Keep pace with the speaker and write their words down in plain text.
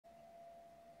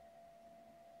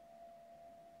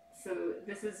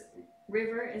this is,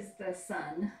 River is the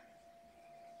sun,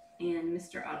 and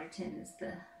Mr. Otterton is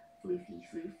the floofy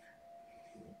floof.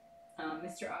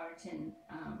 Mr. Otterton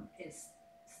is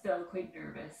still quite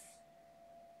nervous.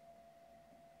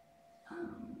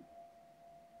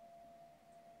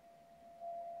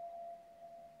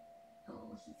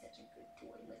 Oh, he's such a good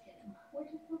boy. Look at him. What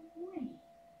a good boy.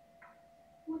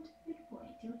 What a good boy.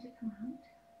 Do you want to come out?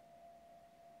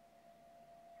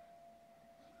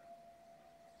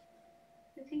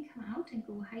 You can come out and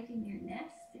go hide in your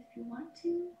nest if you want to.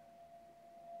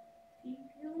 Do you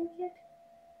feel like it?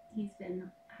 He's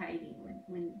been hiding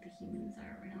when the humans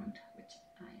are around, which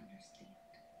I understand.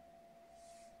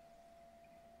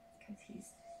 Because he's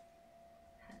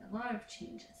had a lot of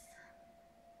changes.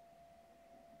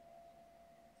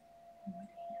 What a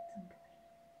handsome boy.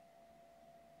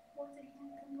 What a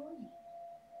handsome boy.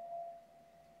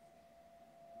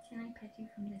 Can I pet you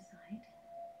from this side?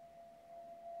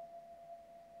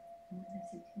 Oh,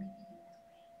 that's you can make it in that way.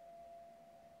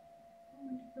 Oh,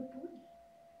 what a good boy.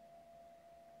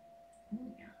 Oh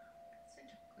yeah,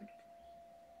 such a good boy.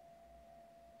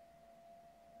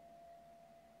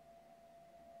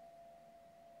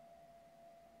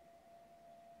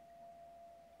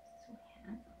 So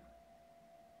handsome.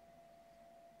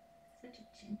 Such a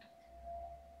gentleman.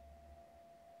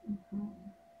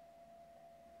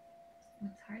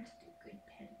 It's hard to do good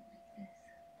petting like this.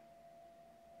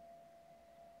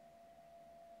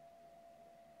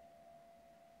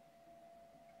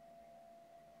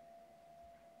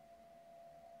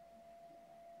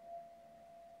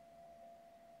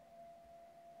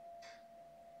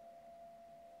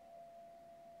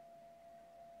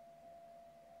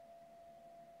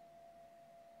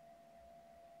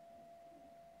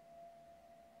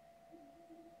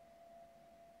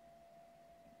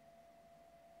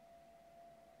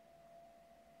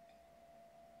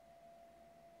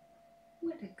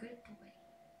 What a good boy.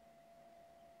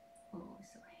 Oh,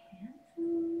 so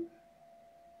handsome.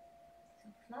 So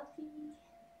fluffy.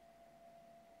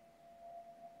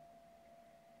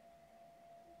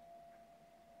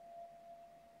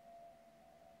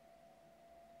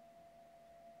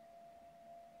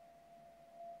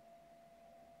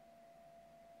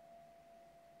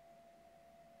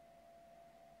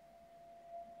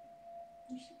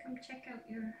 You should come check out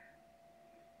your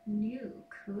new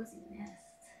cozy nest.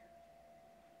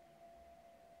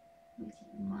 We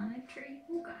can monitor you.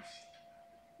 Oh gosh.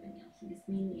 But no, he was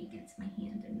leaning against my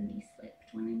hand and then he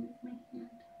slipped when I moved my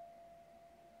hand.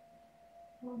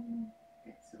 Oh,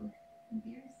 that's so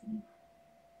embarrassing.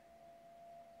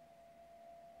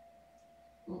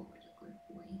 Oh, what a good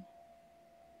boy.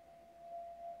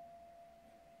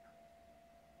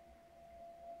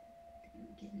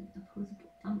 Didn't get an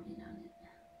opposable thumb in on it.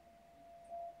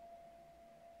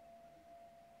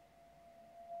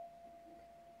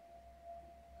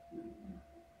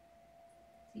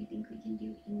 So you think we can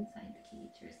do inside the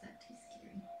cage, or is that too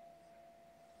scary?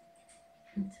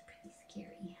 It's pretty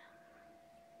scary.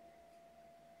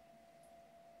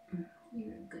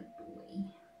 You're a good boy.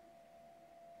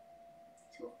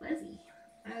 So fuzzy.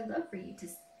 I would love for you to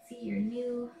see your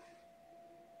new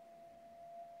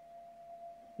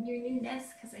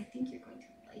nest, because I think you're going to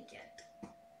like it.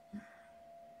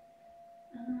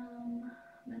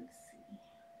 Let's see.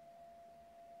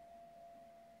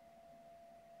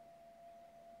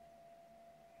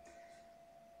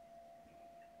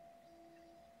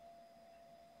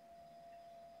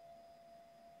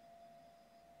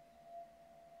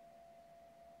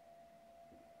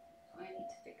 Oh, I need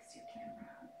to fix your camera.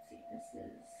 Let's see, this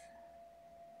is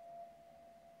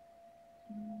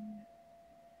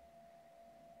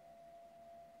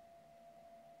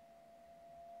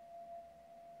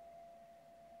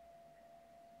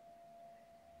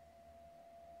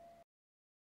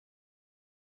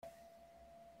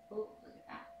oh, look at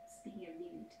that. Speaking of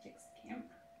needing to fix the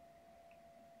camera.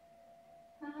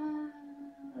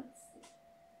 Let's see.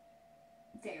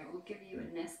 There, we'll give you a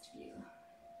nest view.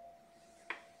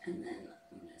 And then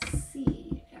I'm going to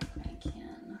see if I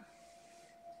can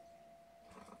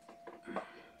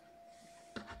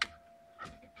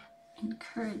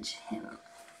encourage him.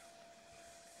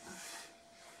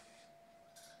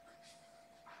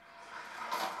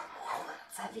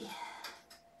 It's heavy.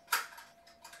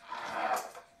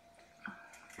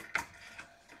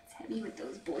 It's heavy with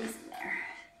those boys in there.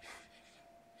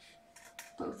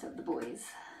 Both of the boys.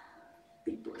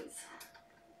 Big boys.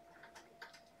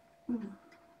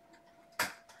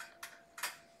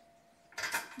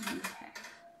 Okay.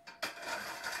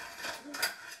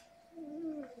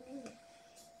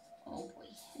 Oh boy,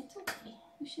 it's okay.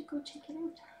 You should go check it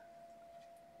out.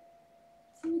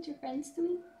 See what your friend's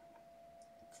doing?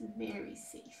 It's very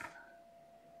safe.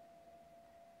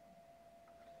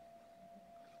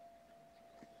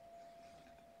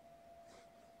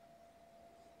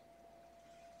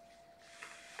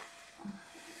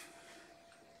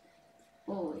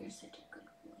 Oh, you're such a good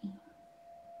boy.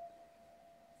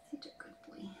 Such a good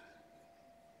boy.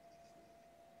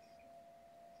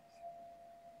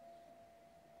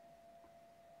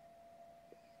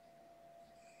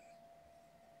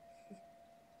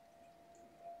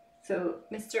 So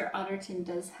Mr. Otterton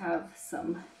does have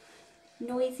some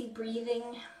noisy breathing,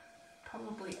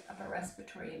 probably upper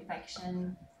respiratory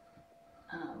infection.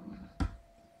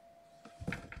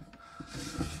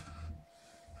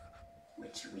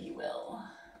 Which we will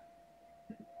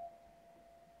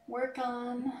work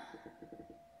on.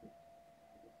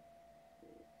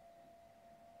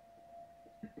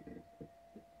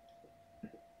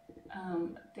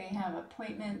 They have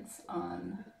appointments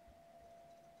on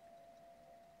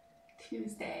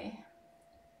Tuesday.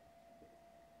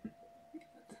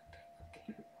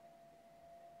 Okay.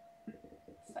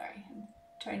 Sorry, I'm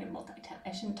trying to multitask.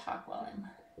 I shouldn't talk while I'm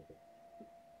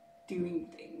doing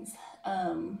things.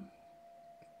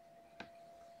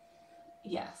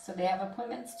 Yeah, so they have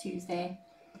appointments Tuesday.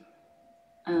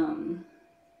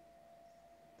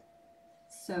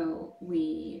 So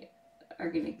we are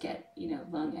going to get,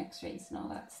 lung x-rays and all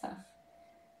that stuff.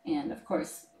 And of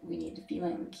course, we need a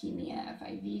feline leukemia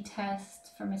FIV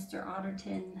test for Mr.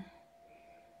 Otterton.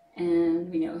 And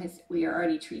we are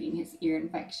already treating his ear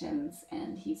infections,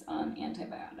 and he's on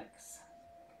antibiotics.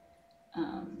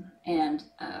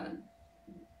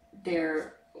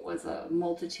 There was a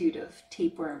multitude of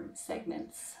tapeworm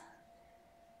segments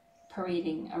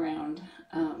parading around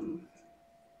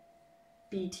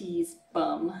BT's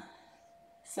bum.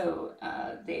 So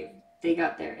they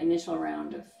got their initial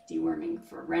round of deworming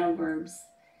for roundworms,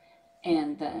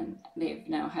 and then they've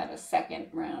now had a second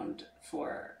round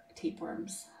for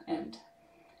tapeworms. And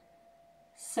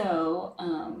so,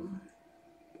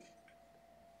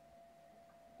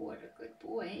 what a good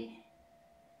boy.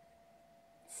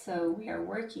 So we are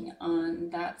working on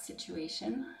that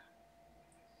situation.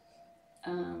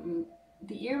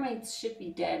 The ear mites should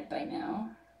be dead by now,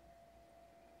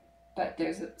 but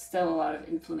there's still a lot of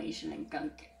inflammation and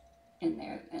gunk in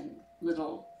there, and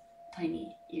little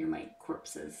tiny ear mite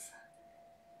corpses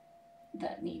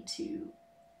that need to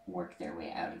work their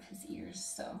way out of his ears.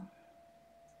 So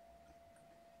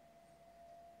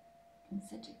he's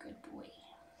such a good boy.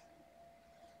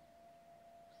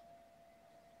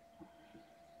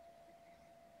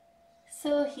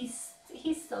 So he's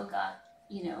still got,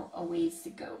 a ways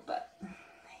to go, but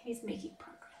he's making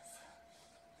progress.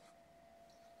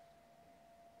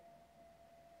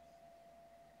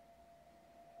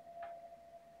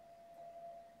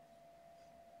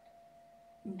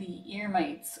 The ear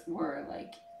mites were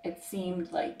it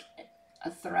seemed like a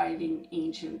thriving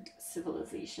ancient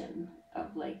civilization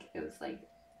of it was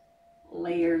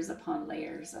layers upon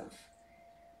layers of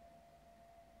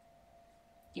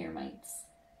ear mites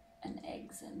and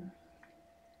eggs and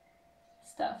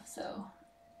stuff. So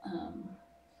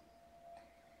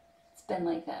it's been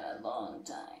like that a long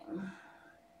time,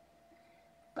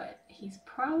 but he's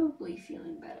probably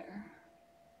feeling better.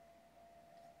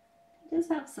 He does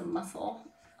have some muscle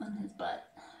on his butt,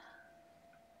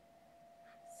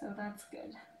 so that's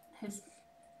good. His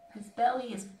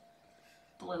belly is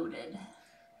bloated,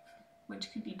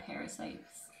 which could be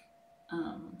parasites,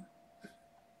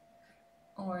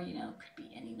 or could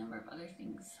be any number of other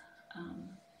things.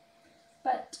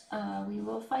 But we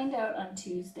will find out on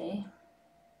Tuesday.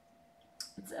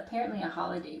 It's apparently a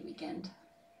holiday weekend,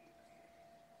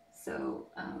 so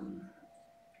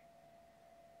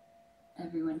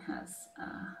everyone has,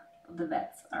 the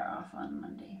vets are off on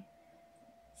Monday,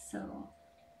 so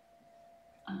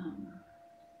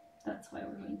that's why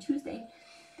we're doing Tuesday.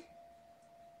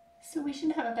 So we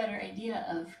should have a better idea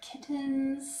of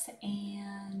kittens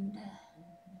and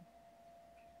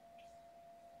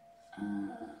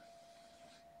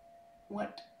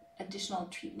what additional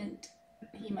treatment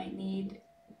he might need.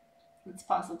 It's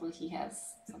possible he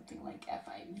has something like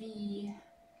FIV.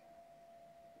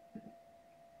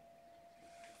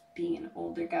 Being an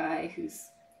older guy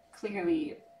who's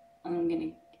clearly,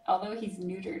 although he's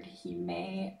neutered, he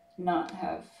may not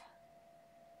have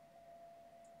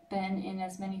been in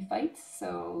as many fights,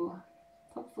 so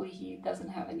hopefully he doesn't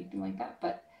have anything like that.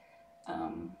 But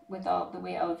with the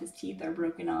way all of his teeth are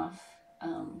broken off,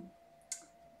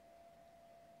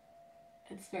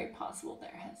 it's very possible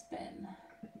there has been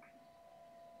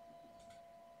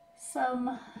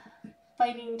some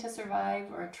fighting to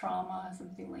survive, or a trauma,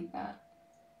 something like that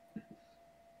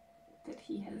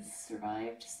he has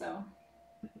survived. So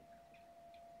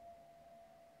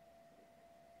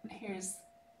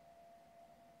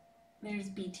There's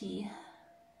BT,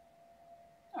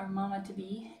 our mama to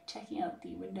be, checking out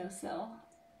the windowsill.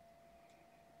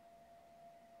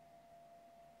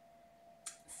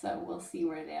 So we'll see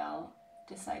where they all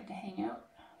decide to hang out.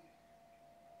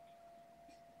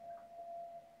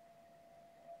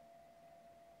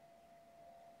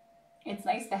 It's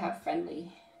nice to have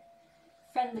friendly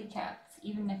cats,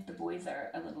 even if the boys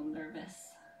are a little nervous.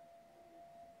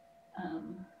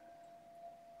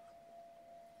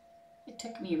 It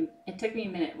took me a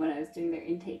minute when I was doing their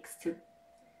intakes to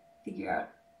figure out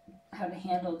how to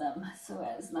handle them so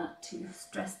as not to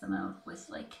stress them out with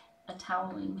like a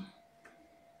toweling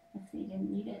if they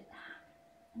didn't need it.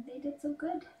 And they did so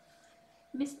good.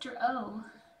 Mr. O,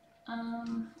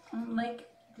 I'm like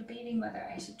debating whether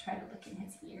I should try to look in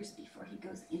his ears before he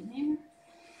goes in there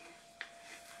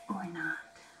or not.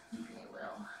 Maybe I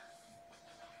will.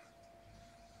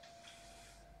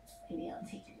 Maybe I'll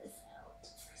take this out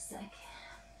for a sec.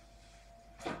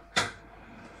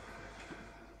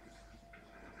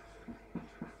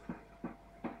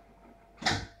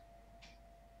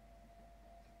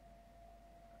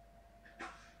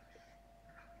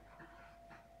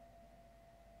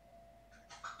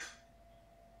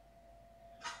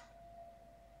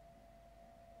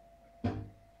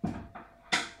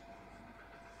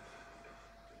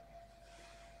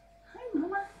 Hi,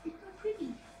 Mama. You're so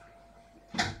pretty.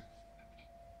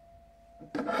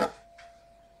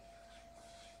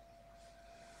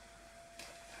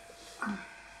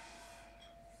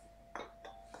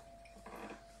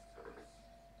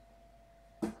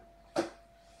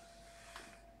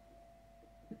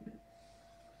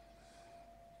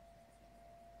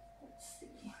 Let's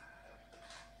see.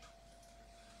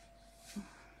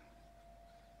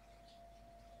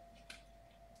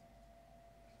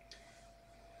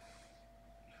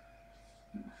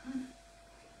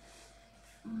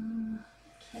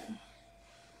 Okay.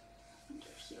 I wonder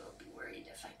if he'll be worried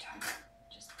if I try to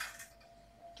just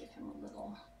give him a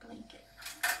little blanket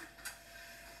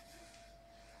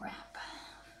wrap.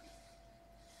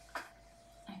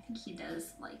 I think he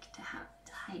does like to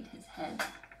hide his head.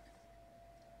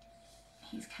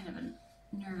 He's kind of a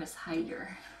nervous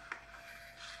hider.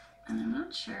 And I'm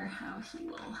not sure how he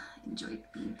will enjoy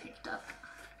being picked up.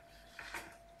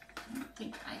 I don't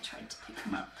think I tried to pick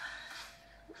him up.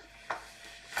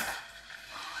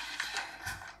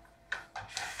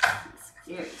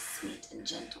 He's very sweet and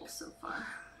gentle so far.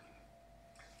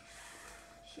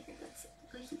 Here, let's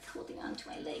look, he's holding on to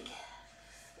my leg.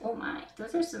 Oh my,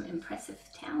 those are some impressive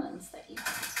talons that you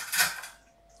have.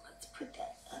 Let's put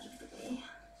that out of the way.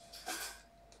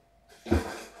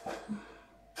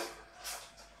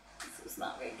 This was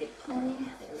not very good pulling.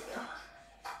 There we go.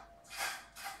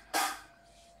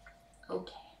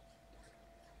 Okay.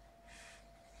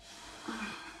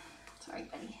 Sorry,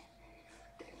 buddy.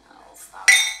 There, now I'll stop.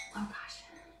 Oh gosh.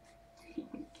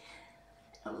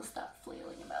 I will stop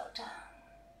flailing about.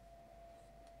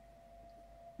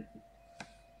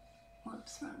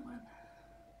 Whoops, wrong one.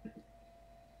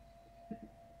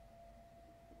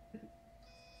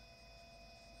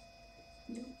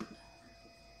 Nope.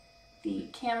 The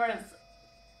cameras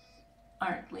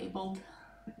aren't labeled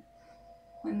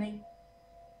when they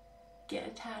get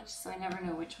attached, so I never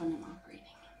know which one I'm operating.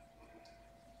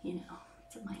 You know,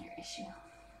 it's a minor issue.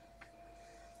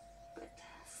 But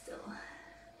still.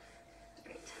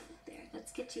 Right, there.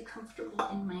 Let's get you comfortable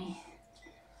in my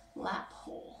lap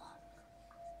hole.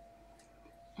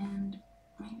 And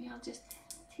maybe I'll just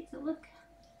take a look.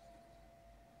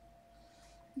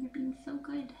 You're being so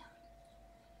good.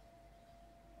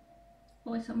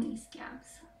 Oh, so many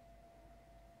scabs.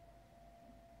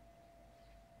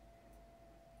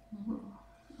 Ooh,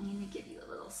 I'm going to give you a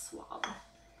little swab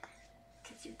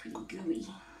because you're pretty gooey.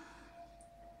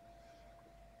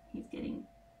 He's getting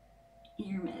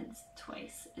ear meds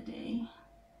twice a day.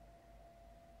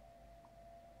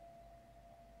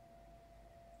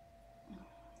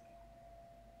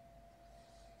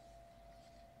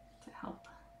 To help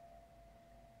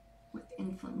with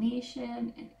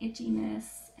inflammation and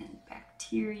itchiness and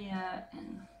bacteria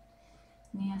and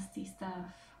nasty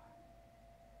stuff.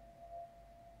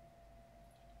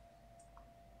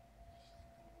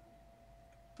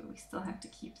 But we still have to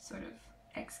keep sort of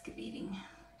excavating.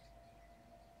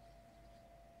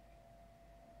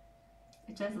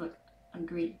 It does look a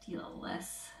great deal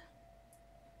less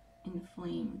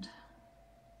inflamed,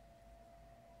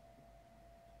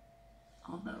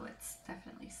 although it's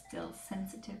definitely still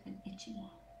sensitive and itchy.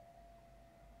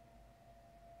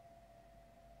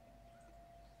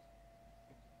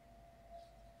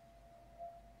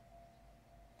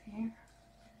 There.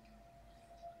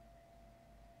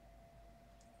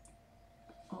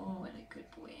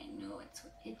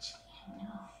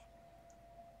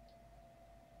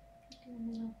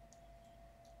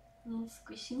 A little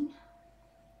squishing.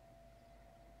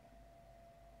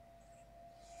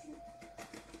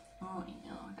 Oh, I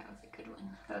know, that was a good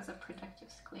one. That was a productive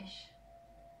squish.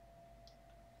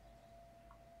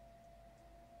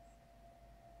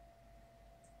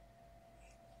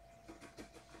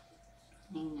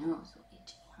 I know, so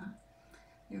itchy, huh?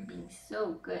 You're being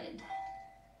so good.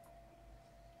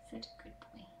 Such a good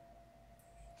boy.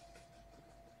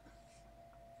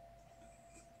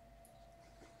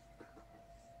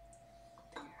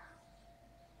 There.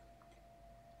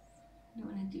 You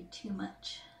don't want to do too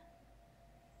much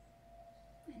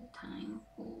at a time.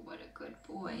 Oh, what a good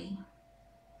boy.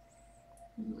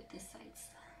 Ooh, this side's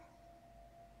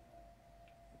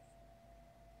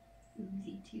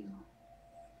oozy too.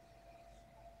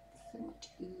 So much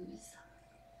ooze.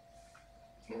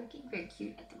 You're looking very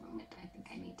cute at the moment. I think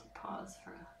I need to pause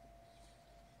for a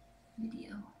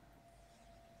video.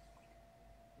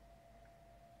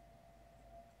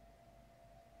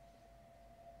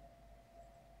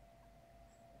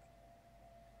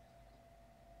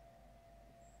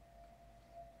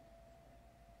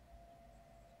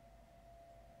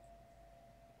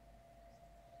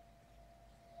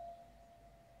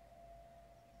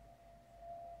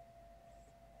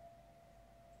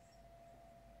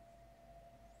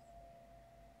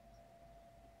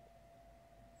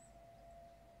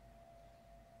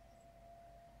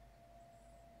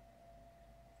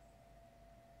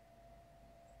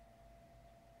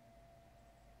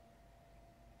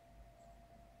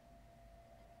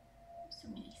 So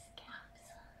many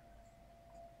scabs.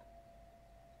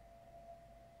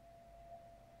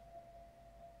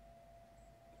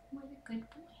 What a good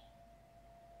boy.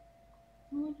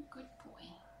 What a good boy.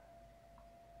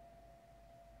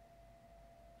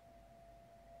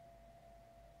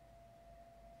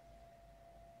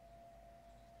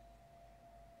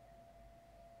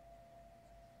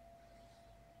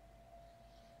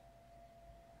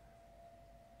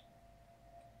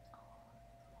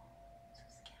 So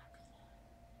scabby.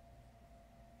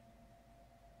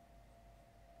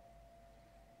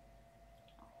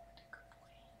 Oh, what a good boy.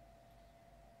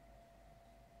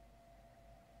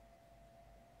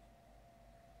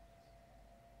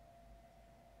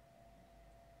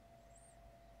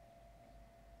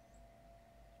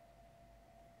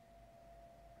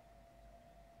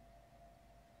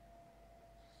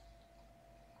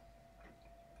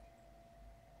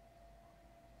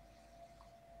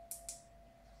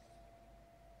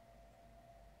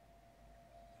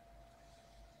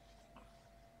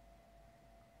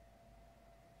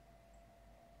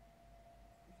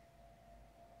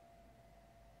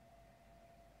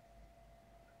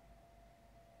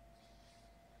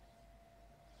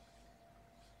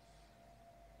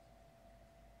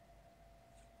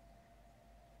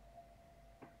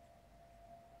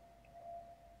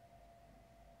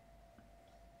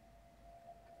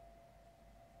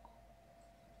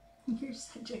 You're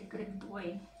such a good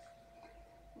boy.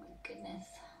 My goodness,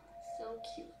 so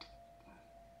cute.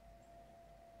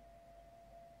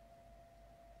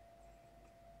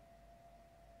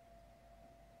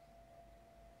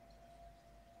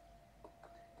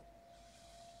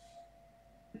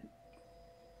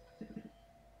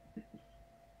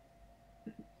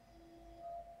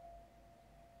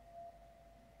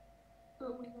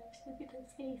 Oh my gosh, look at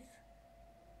his face.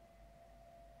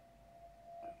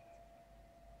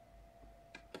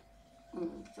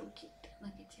 So cute.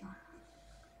 Look at you.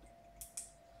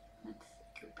 Let's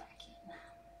go back in.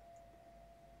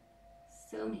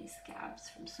 So many scabs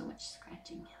from so much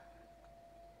scratching.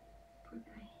 Poor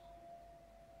guy.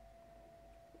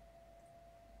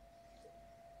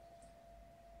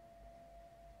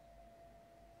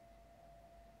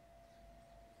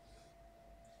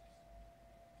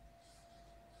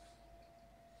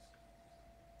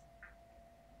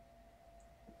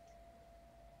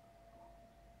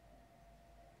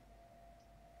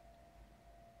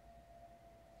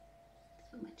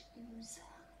 So much ooze.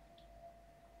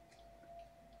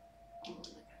 Oh,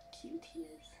 look how cute he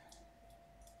is.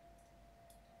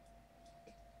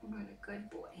 What a good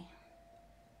boy.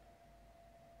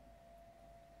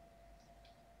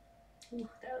 Ooh,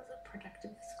 that was a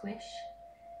productive squish.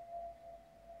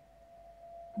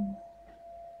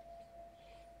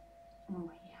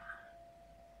 Oh yeah.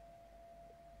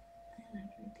 I'm not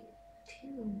gonna do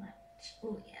too much.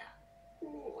 Oh yeah.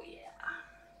 Oh yeah.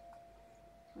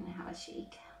 I'm gonna have a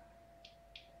shake.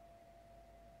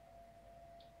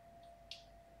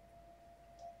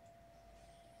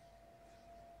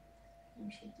 Some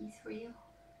shakies for you.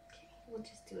 Okay, we'll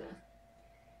just do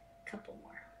a couple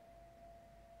more.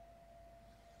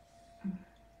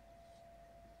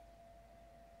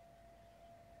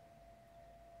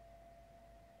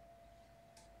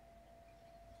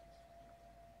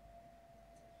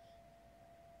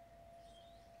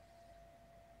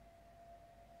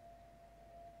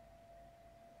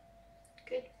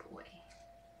 Good boy.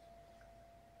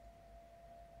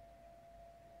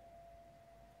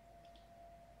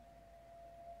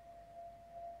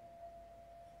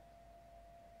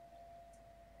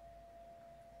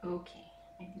 Okay,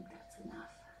 I think that's enough.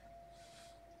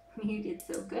 You did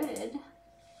so good.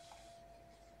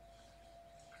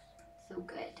 So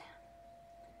good.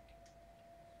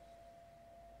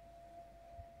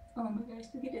 Oh my gosh,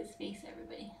 look at his face,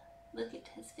 everybody. Look at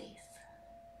his face.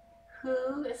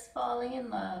 Who is falling in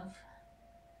love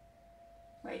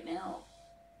right now?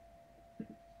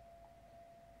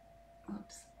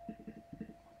 Oops.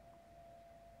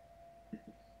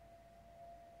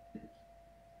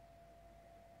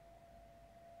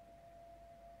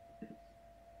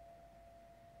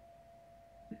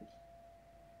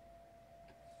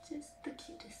 Just the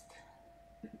cutest.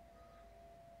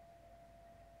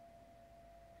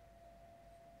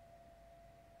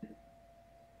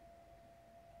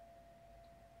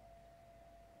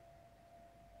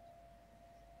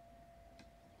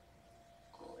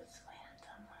 Oh, it's so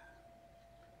handsome.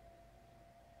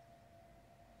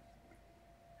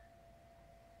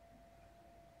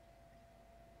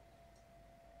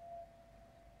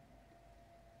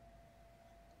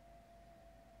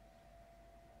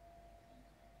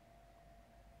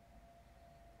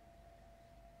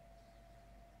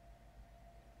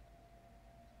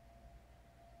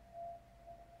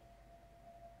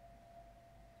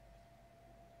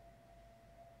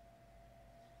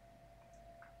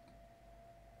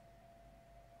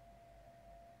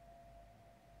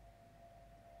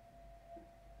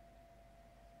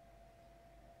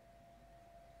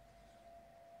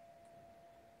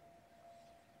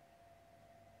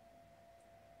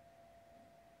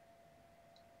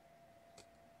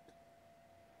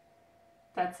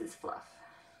 That's his fluff,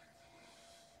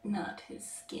 not his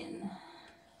skin.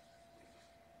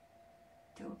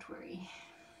 Don't worry.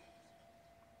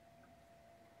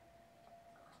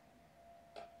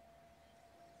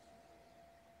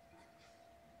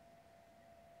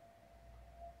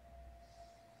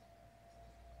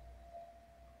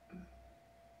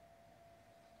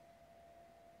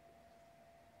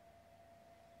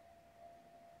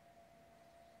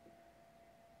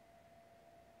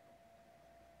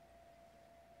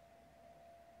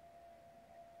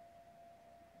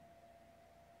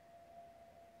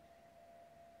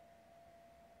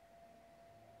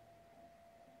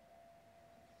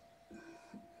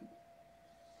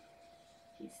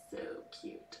 He's so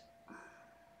cute.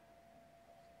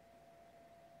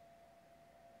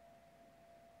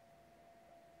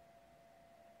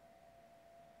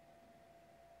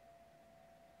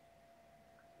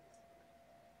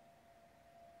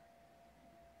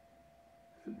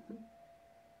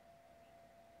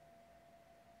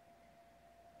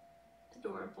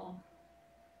 Adorable.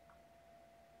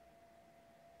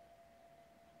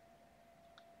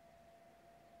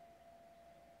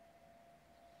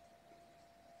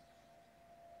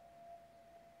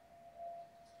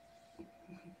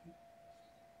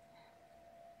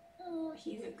 Oh,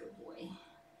 he's a good boy.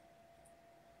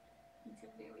 He's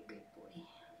a very good boy.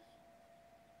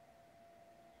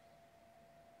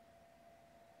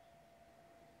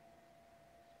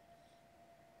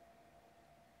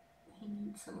 He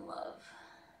needs some love.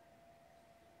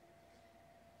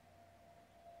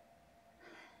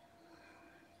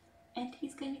 And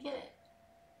he's going to get it.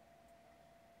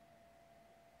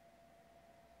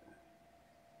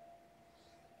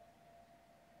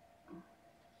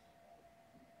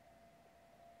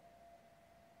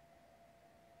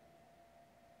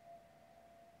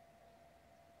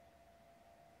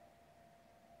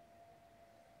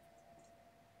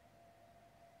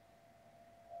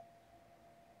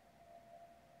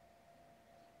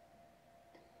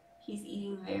 He's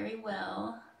eating very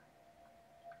well.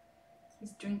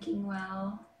 He's drinking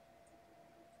well.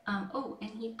 Oh,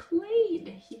 and he played.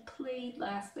 He played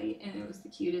last night, and it was the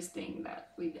cutest thing that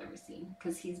we've ever seen,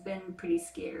 because he's been pretty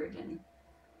scared and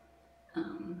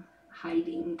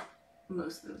hiding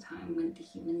most of the time when the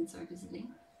humans are visiting.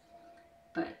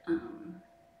 But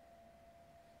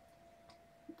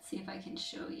let's see if I can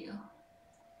show you.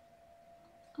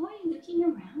 Oh, are you looking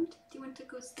around? Do you want to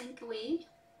go slink away?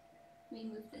 Let me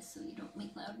move this so you don't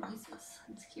make loud noises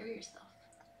and scare yourself.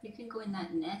 You can go in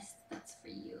that nest. That's for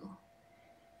you.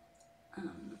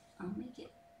 I'll make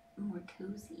it more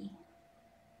cozy.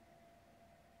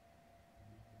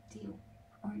 Do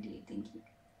you think you?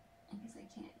 I guess I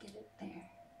can't get it there.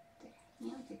 There.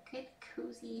 Yeah, like a good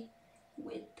cozy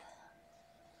width.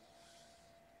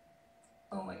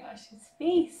 Oh my gosh, his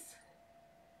face.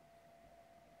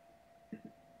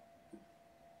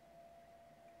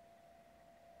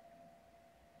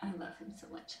 I love him so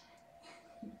much.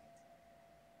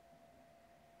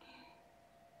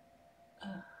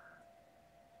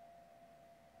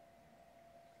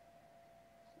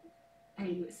 Are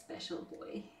you a special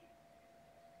boy?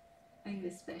 Are you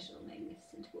a special,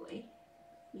 magnificent boy?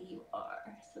 You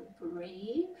are so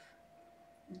brave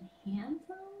and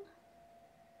handsome.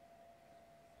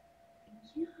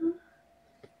 Yeah.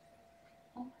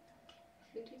 Oh, okay.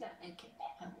 If you do that, I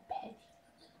will pet you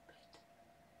a little bit.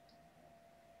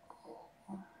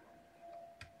 Oh.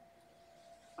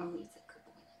 Oh, he's a good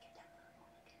boy. Look at him. Oh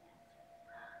my goodness.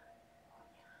 Oh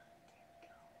yeah, there we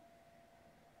go.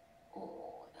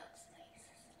 Oh, that's nice,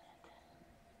 isn't it?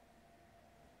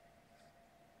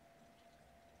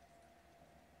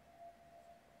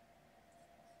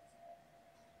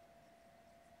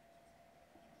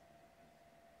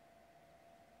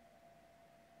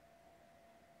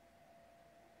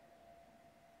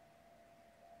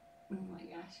 Oh my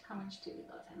gosh, how much do we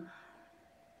love him?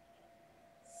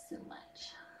 So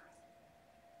much.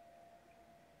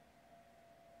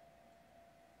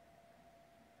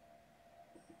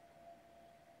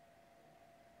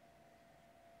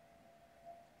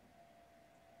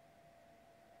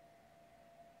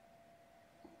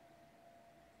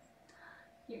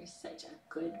 You're such a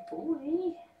good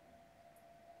boy.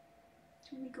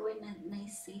 Should we go in a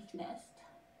nice safe nest?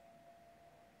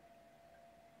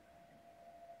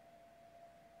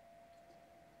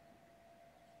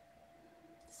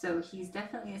 So he's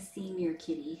definitely a senior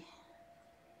kitty.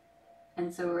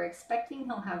 And so we're expecting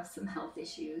he'll have some health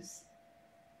issues.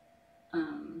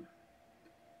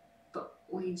 But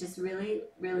we just really,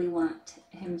 really want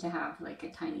him to have like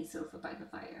a tiny sofa by the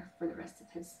fire for the rest of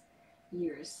his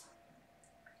years.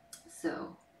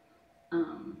 So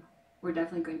we're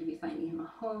definitely going to be finding him a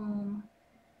home.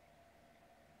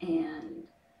 And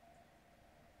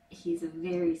he's a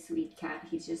very sweet cat.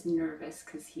 He's just nervous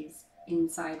because he's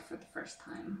inside for the first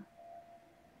time.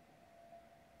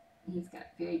 He's got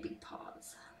very big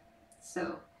paws.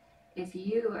 So if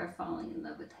you are falling in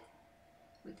love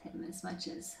with him as much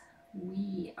as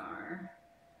we are,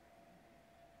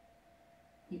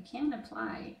 you can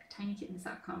apply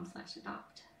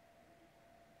tinykittens.com/adopt.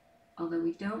 Although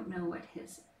we don't know what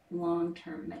his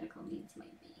long-term medical needs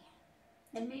might be.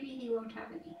 And maybe he won't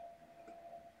have any.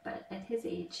 But at his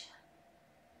age,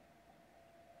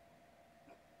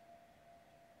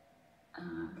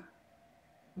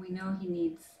 we know he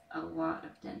needs a lot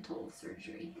of dental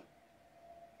surgery.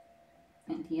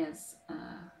 And he has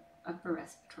upper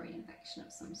respiratory infection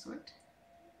of some sort.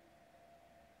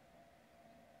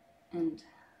 And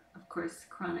of course,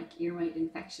 chronic ear mite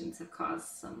infections have caused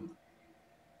some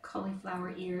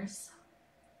cauliflower ears,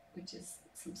 which is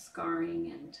some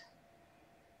scarring and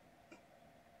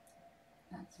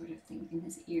that sort of thing in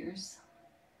his ears.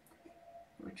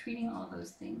 We're treating all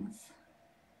those things.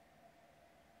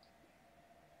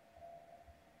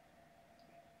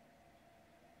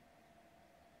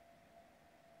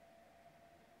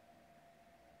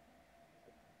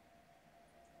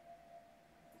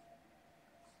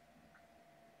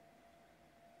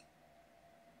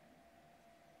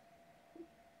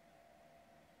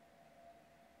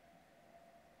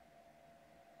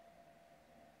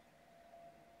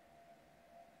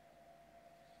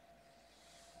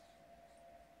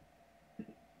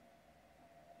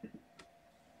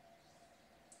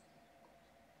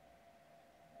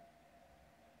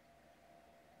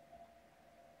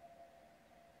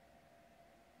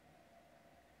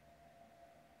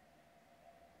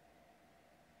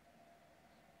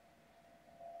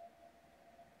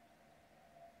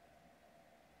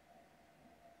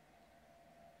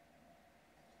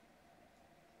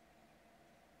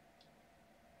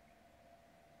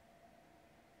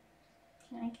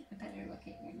 Can I get a better look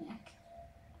at your neck?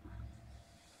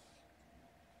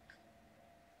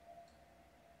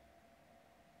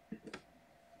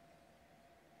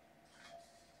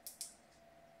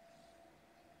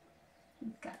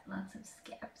 He's got lots of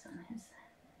scabs on his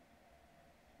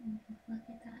head. Look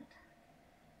at that.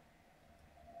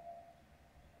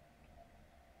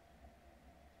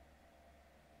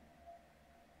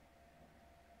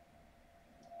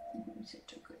 You're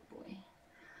such a good boy.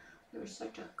 You're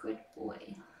such a good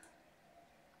boy.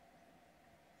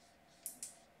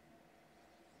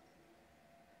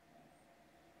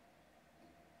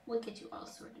 We'll get you all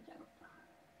sorted out.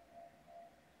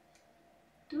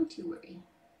 Don't you worry.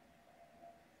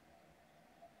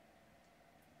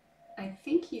 I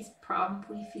think he's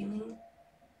probably feeling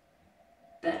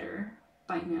better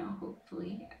by now,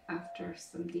 hopefully, after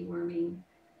some deworming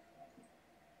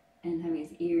and having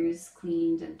his ears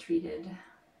cleaned and treated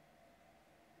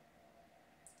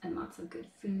and lots of good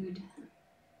food.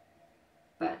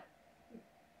 But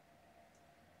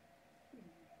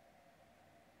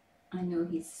I know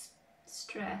he's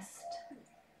stressed.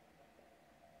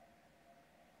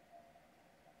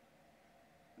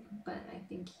 but I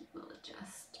think he will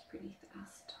adjust pretty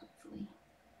fast, hopefully.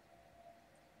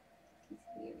 He's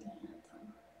very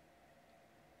handsome.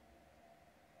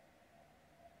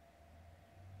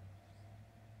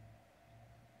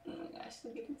 Oh my gosh,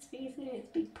 look at his face and his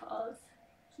big paws.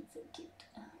 He's so cute.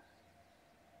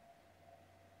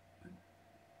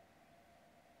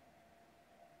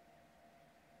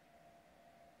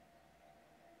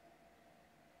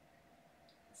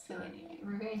 So anyway,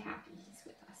 we're very happy he's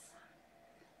with us.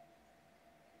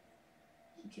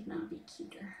 He could not be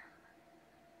cuter.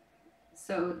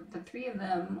 So the three of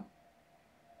them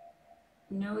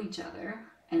know each other,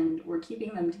 and we're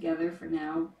keeping them together for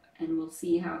now, and we'll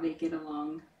see how they get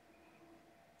along.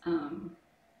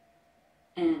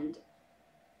 And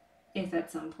if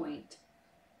at some point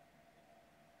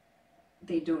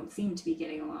they don't seem to be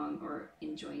getting along or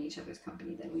enjoying each other's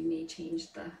company, then we may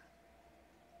change the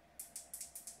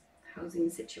housing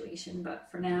situation. But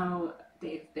for now,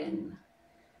 they have been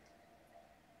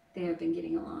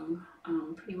getting along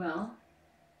pretty well.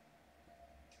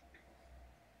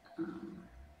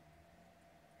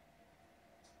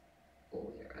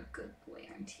 Oh, you're a good boy,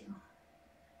 aren't you?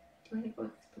 Do you want to go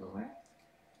explore?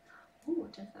 Oh,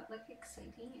 does that look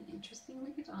exciting and interesting?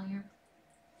 Look at all your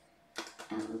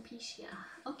alopecia.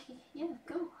 Okay, yeah,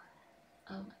 go.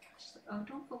 Oh my gosh. Oh,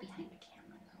 don't go behind the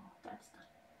camera though. That's not.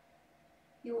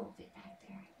 You won't fit back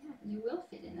there. Yeah, you will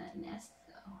fit in that nest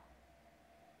though.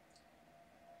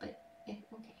 But if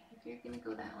you're gonna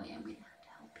go that way, I'm gonna have to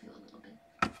help you a little bit.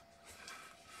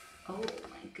 Oh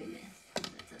my goodness,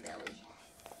 that's a belly.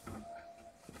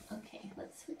 Okay,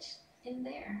 let's switch in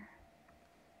there.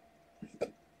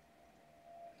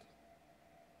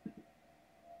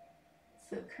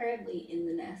 So currently in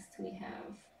the nest we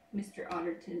have Mr.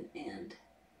 Otterton and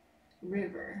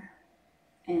River,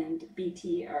 and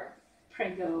BT, our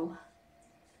prego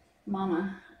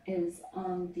mama, is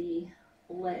on the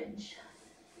ledge,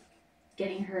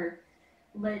 getting her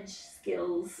ledge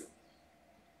skills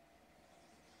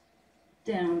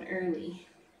down early.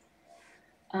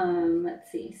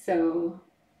 Let's see, so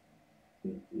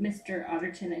Mr.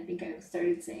 Otterton, I think I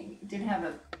started saying, did have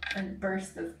a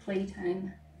burst of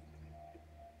playtime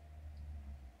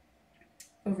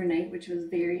overnight, which was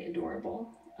very adorable.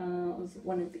 It was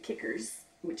one of the kickers,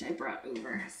 which I brought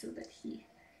over so that he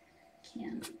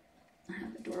can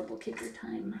have adorable kicker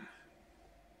time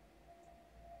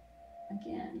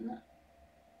again.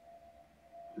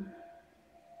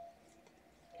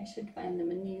 I should find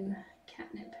them a new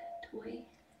catnip toy.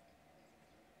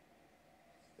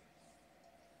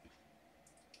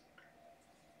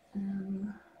 I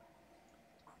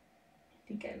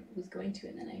think I was going to,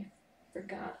 and then I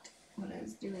forgot what I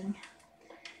was doing.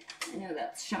 I know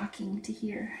that's shocking to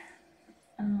hear.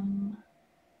 I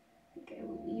think I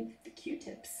will leave the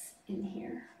Q-tips in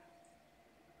here.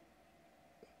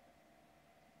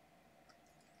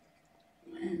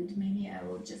 And maybe I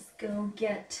will just go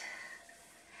get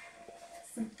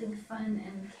something fun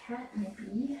and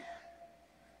catnippy.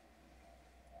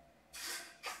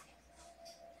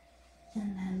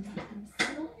 And then let them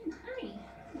settle in. Hi!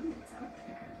 What's up?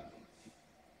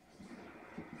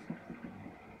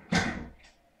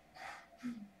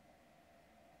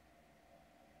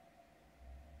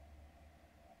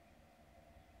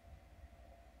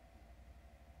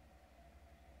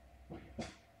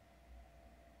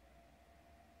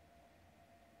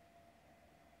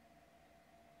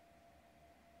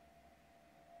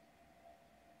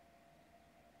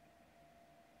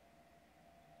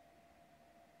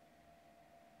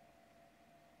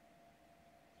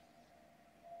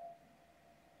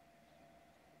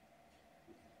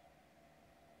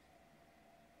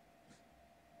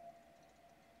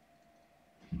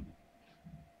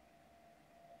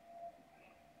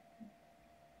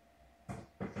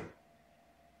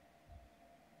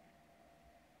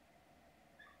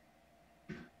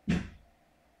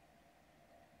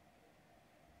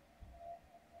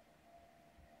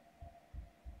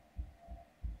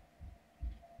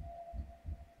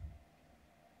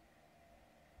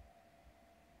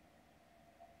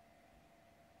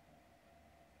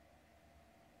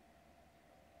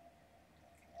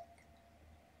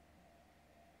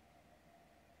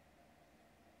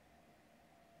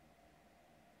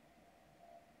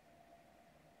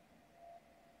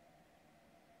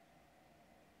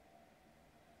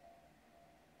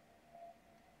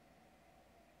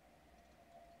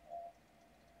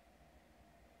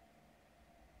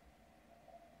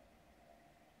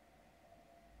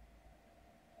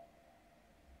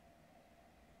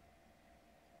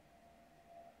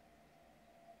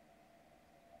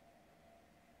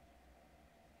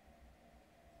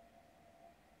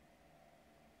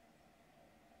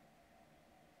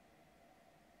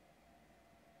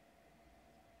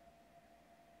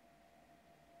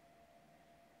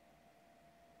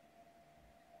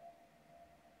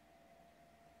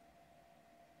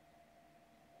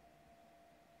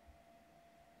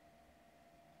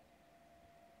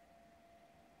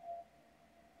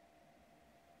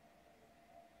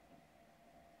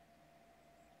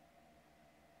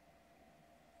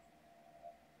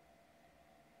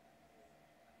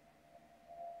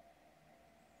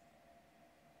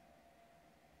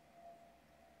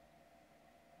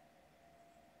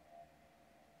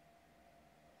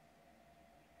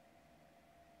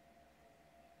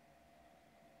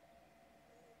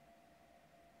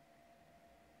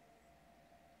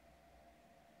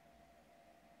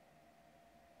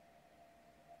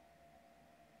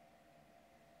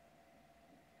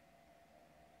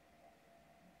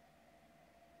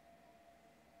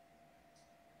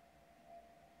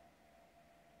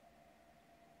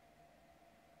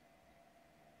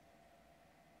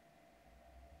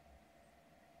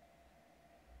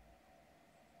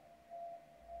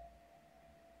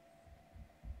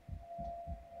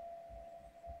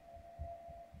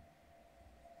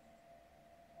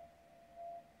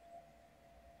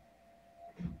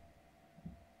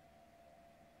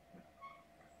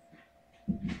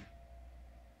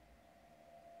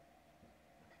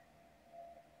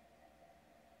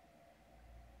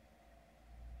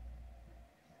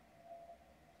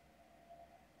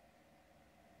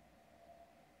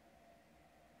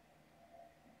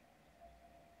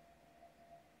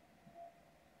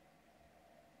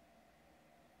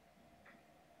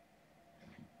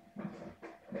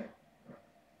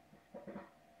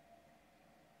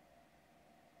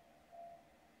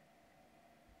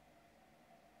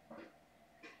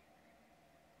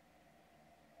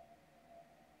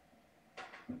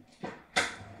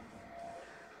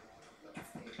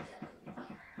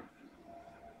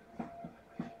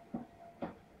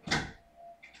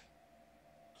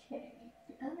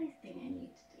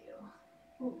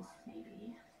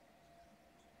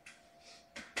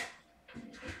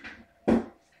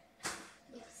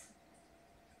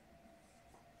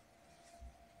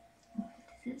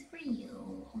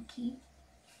 you. Okay.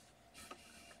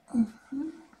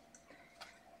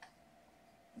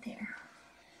 There.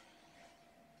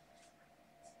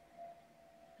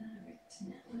 Alright,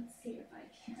 now let's see if I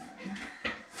can.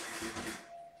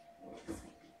 Oh, this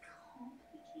might be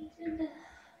complicated.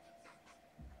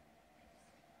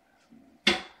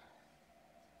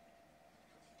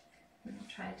 I'm going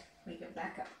to try to make a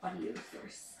backup audio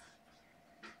source.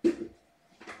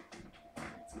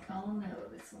 Oh no,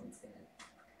 this one's going to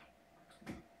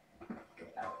go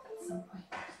out at some point.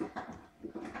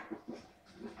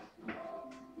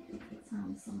 It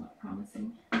sounds somewhat promising.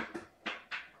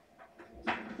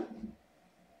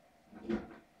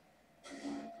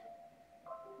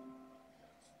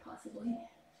 Possibly.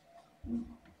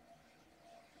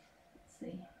 Let's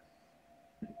see.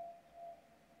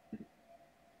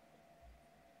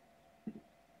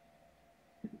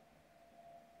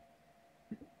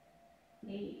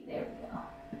 Hey, there we go.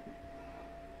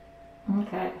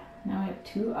 Okay, now I have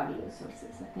 2 audio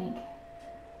sources, I think.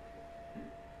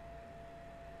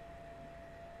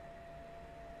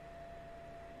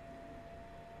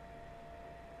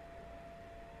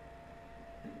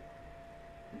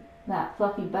 That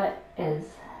fluffy butt is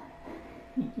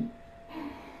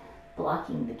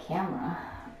blocking the camera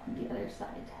on the other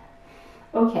side.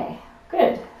 Okay,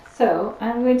 good. So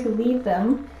I'm going to leave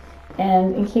them,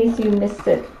 and in case you missed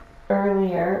it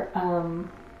earlier,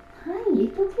 hi,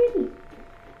 you're so pretty.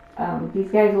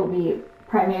 These guys will be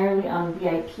primarily on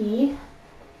VIP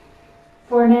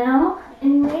for now,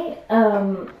 anyway,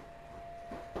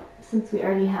 since we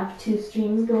already have 2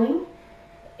 streams going,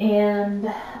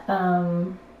 and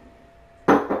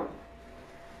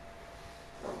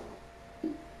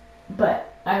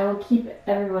but I will keep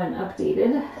everyone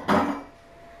updated,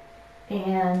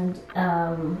 and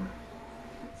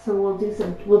so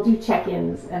we'll do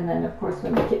check-ins, and then of course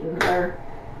when the kittens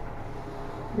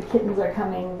are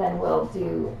coming, then we'll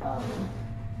do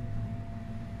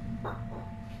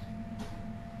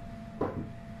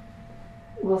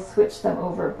we'll switch them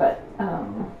over, but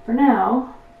for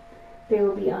now they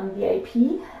will be on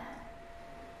VIP,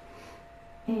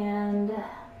 and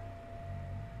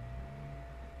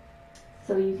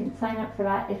so you can sign up for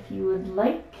that if you would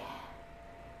like,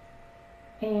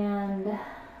 and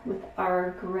with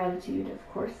our gratitude,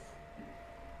 of course.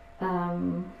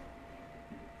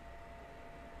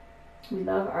 We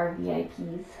love our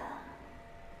VIPs.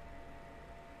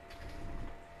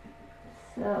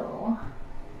 So,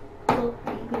 are you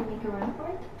going to make a run for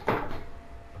it?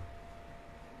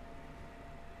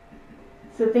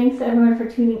 So thanks to everyone for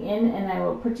tuning in, and I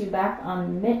will put you back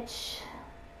on Mitch.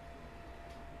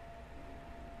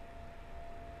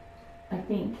 I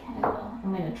think I will.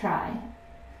 I'm going to try.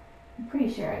 I'm pretty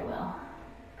sure I will.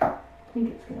 I think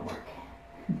it's going to work.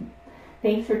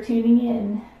 Thanks for tuning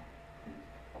in.